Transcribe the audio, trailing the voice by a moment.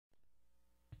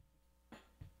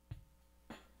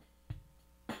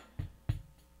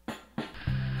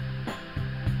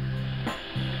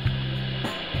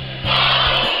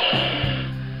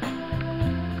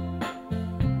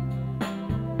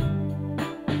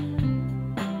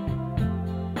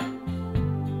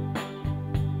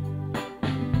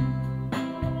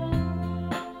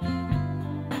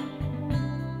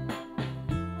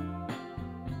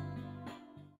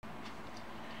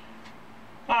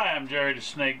Hi, I'm Jerry the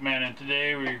Snake Man, and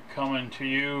today we're coming to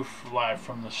you live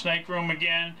from the snake room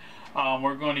again.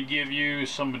 We're going to give you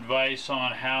some advice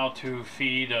on how to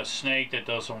feed a snake that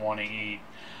doesn't want to eat.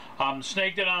 The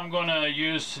snake that I'm going to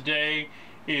use today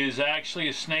is actually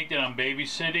a snake that I'm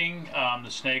babysitting.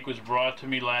 The snake was brought to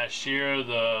me last year.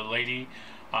 The lady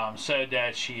said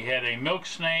that she had a milk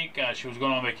snake. She was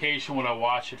going on vacation. Would I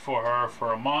watch it for her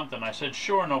for a month? And I said,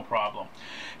 sure, no problem.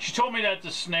 She told me that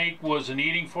the snake wasn't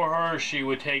eating for her. She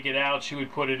would take it out. She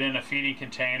would put it in a feeding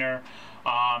container.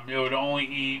 It would only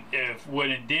eat,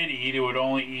 when it did eat, it would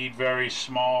only eat very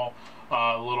small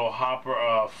little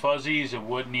hopper fuzzies. It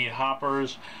wouldn't eat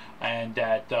hoppers, and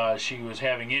that she was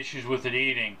having issues with it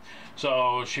eating.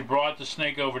 So she brought the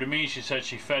snake over to me. She said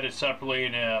she fed it separately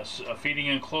in a feeding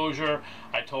enclosure.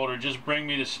 I told her, just bring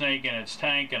me the snake in its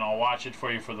tank and I'll watch it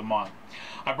for you for the month.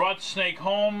 I brought the snake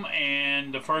home,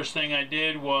 and the first thing I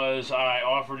did was I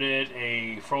offered it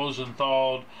a frozen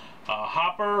thawed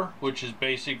hopper, which is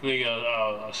basically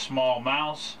a small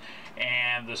mouse.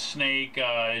 And the snake,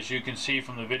 as you can see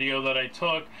from the video that I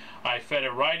took, I fed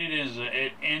it right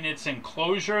in its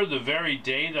enclosure the very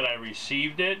day that I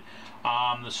received it.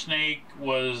 The snake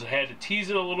had to tease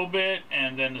it a little bit,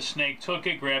 and then the snake took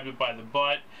it, grabbed it by the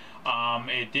butt.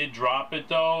 It did drop it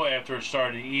though after it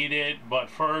started to eat it, but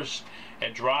first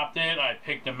it dropped it. I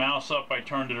picked the mouse up, I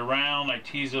turned it around, I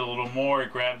teased it a little more,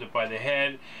 it grabbed it by the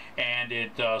head, and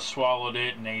it swallowed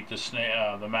it and ate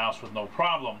the mouse with no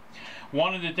problem.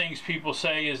 One of the things people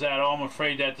say is that, oh, I'm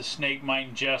afraid that the snake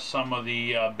might ingest some of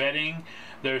the bedding.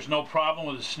 There's no problem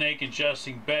with a snake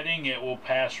ingesting bedding. It will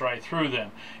pass right through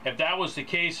them. If that was the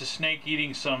case, a snake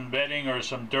eating some bedding or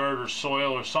some dirt or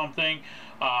soil or something,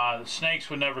 snakes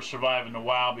would never survive in the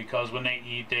wild, because when they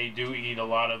eat, they do eat a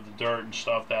lot of the dirt and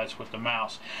stuff that's with the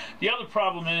mouse. The other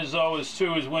problem is, though,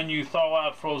 is when you thaw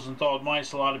out frozen thawed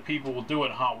mice, a lot of people will do it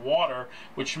in hot water,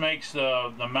 which makes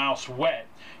the mouse wet.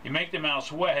 You make the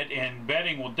mouse wet, and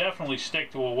bedding will definitely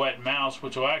stick to a wet mouse,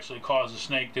 which will actually cause the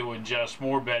snake to ingest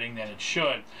more bedding than it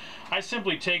should. I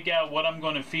simply take out what I'm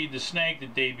going to feed the snake the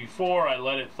day before. I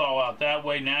let it thaw out that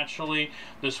way naturally.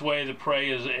 This way the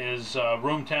prey is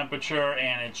room temperature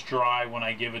and it's dry when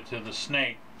I give it to the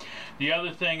snake. The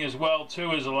other thing as well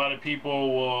too is a lot of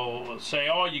people will say,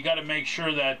 oh, you got to make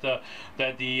sure that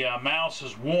the mouse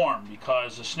is warm,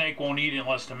 because the snake won't eat it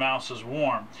unless the mouse is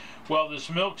warm. Well, this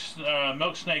milk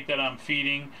snake that I'm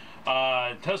feeding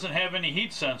doesn't have any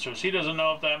heat sensors. He doesn't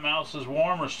know if that mouse is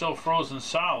warm or still frozen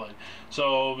solid.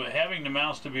 So having the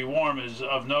mouse to be warm is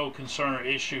of no concern or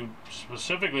issue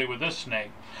specifically with this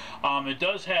snake. It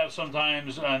does have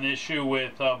sometimes an issue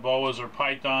with boas or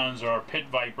pythons or pit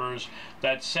vipers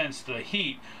that sense the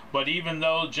heat. But even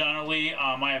though generally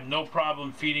I have no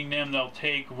problem feeding them, they'll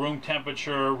take room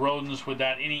temperature rodents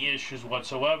without any issues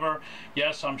whatsoever.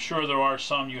 Yes, I'm sure there are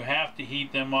some you have to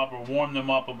heat them up or warm them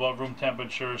up above room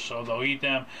temperature, so they'll eat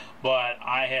them, but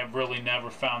I have really never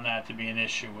found that to be an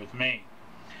issue with me.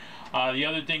 The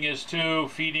other thing is too,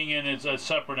 feeding in a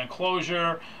separate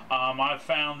enclosure. I've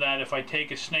found that if I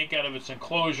take a snake out of its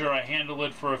enclosure, I handle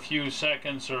it for a few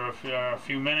seconds or a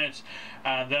few minutes,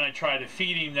 then I try to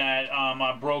feed him that.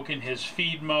 I've broken his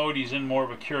feed mode. He's in more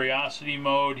of a curiosity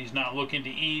mode. He's not looking to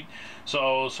eat.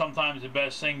 So sometimes the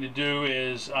best thing to do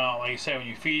is, like I said, when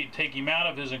you take him out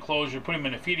of his enclosure, put him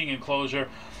in a feeding enclosure,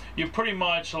 you pretty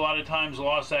much a lot of times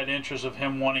lost that interest of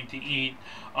him wanting to eat.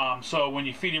 So when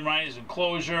you feed him right in his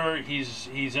enclosure,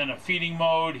 he's in a feeding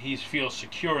mode, he feels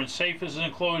secure and safe as an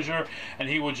enclosure, and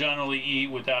he will generally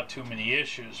eat without too many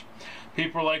issues.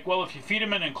 People are like, well, if you feed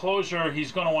him in an enclosure,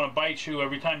 he's going to want to bite you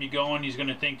every time you go in. He's going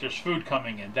to think there's food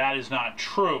coming in. That is not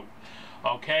true.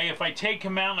 Okay, if I take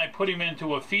him out and I put him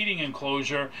into a feeding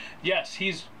enclosure, yes, he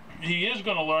is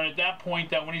going to learn at that point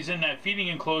that when he's in that feeding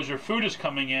enclosure, food is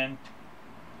coming in.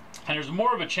 And there's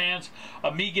more of a chance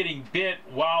of me getting bit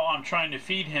while I'm trying to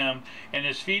feed him in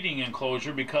his feeding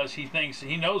enclosure, because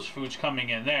he knows food's coming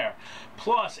in there.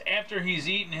 Plus, after he's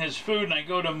eaten his food and I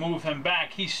go to move him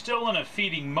back, he's still in a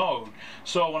feeding mode.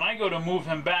 So when I go to move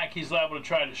him back, he's liable to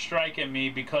try to strike at me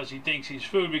because he thinks he's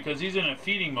food, because he's in a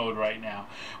feeding mode right now.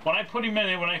 When I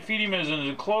feed him as an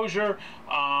enclosure,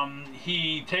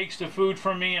 he takes the food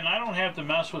from me, and I don't have to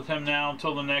mess with him now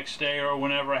until the next day or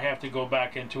whenever I have to go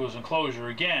back into his enclosure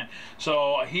again.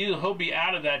 So he'll be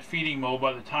out of that feeding mode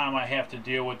by the time I have to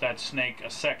deal with that snake a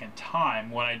second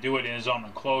time when I do it in his own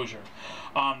enclosure.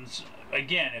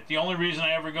 again, if the only reason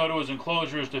I ever go to his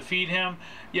enclosure is to feed him,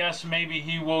 yes, maybe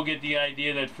he will get the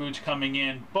idea that food's coming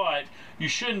in, but you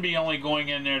shouldn't be only going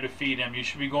in there to feed him. You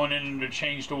should be going in there to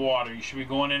change the water. You should be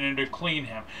going in there to clean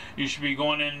him. You should be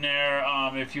going in there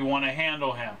if you want to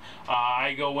handle him.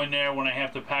 I go in there when I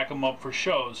have to pack him up for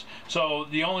shows. So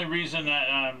the only reason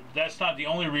that, that's not the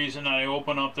only reason that I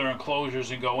open up their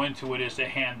enclosures and go into it, is to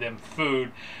hand them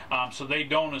food, so they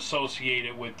don't associate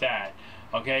it with that.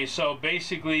 Okay, so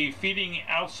basically feeding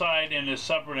outside in a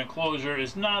separate enclosure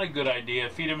is not a good idea.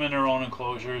 Feed them in their own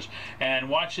enclosures, and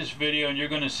watch this video and you're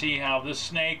going to see how this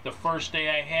snake, the first day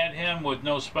I had him with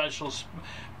no special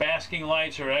basking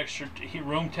lights or extra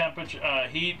room temperature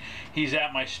heat, he's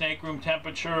at my snake room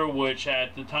temperature, which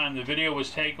at the time the video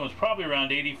was taken was probably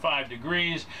around 85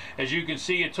 degrees. As you can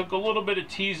see, it took a little bit of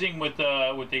teasing with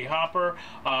the hopper,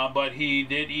 but he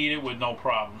did eat it with no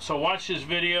problem. So watch this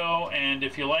video, and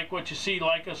if you like what you see,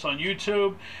 like us on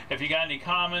YouTube. If you got any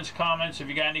comments, if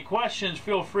you got any questions,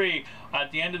 feel free.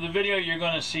 At the end of the video, you're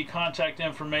going to see contact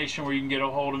information where you can get a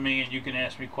hold of me and you can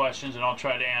ask me questions, and I'll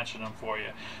try to answer them for you.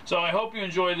 So I hope you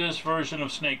enjoy this version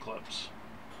of Snake Clips.